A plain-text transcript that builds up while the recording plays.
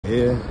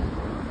Here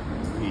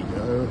we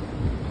go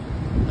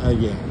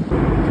again.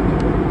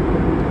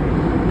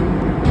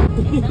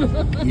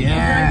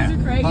 Yeah,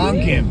 punk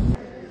him.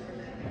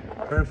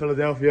 We're in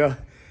Philadelphia.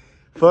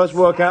 First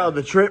workout of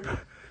the trip.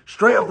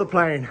 Straight off the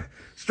plane,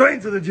 straight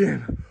into the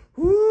gym.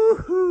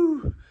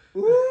 Woohoo!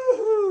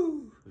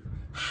 Woohoo!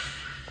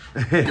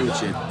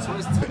 Gucci. So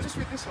just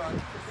read this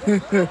one.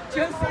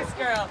 Just this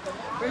girl.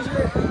 Where's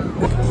your...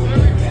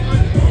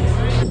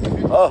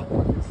 Oh,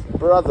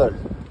 brother.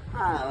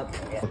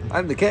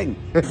 I'm the king.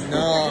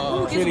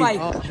 No. This way.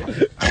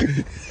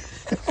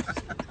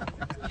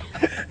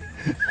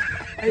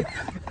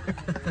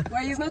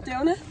 Why he's not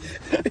doing it?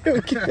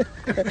 Okay.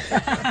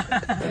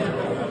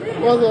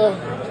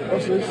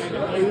 What's this?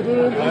 How you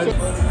doing? Want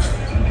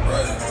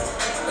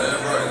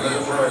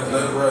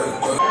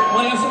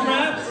to have some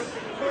raps?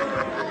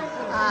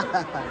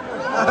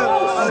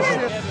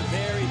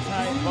 Very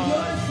tight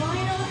bond.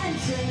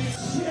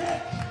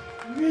 Check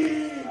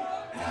me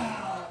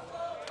out.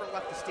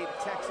 Left the state of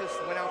Texas,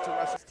 went out to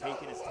Russia.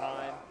 Taking his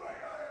time.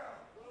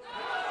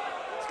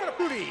 It's got a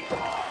booty.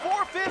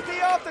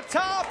 450 off the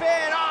top,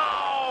 and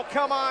oh,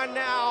 come on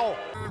now.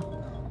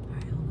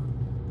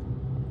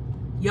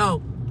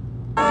 Yo.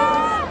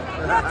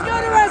 Let's go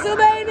to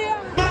WrestleMania.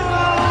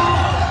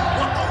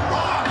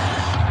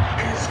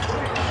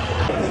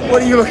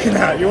 What are you looking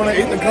at? You want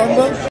to eat the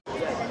combo?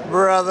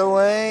 Brother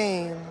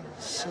Wayne.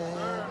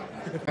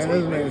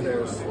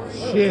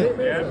 Shit.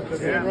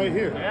 Yeah, right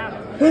here.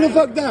 Who the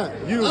fuck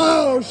that? You.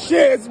 Oh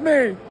shit, it's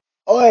me.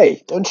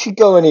 Oi, don't you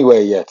go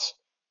anywhere yet.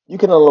 You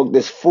can unlock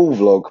this full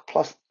vlog,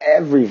 plus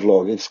every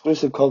vlog,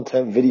 exclusive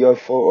content, video,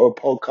 photo,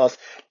 podcast,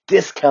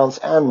 discounts,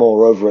 and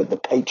more over at the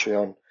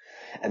Patreon.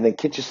 And then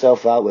kit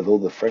yourself out with all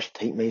the fresh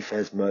Tate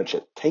Mayfairs merch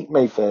at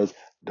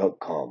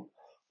TateMayfairs.com.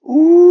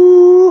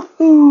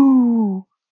 Ooh-hoo!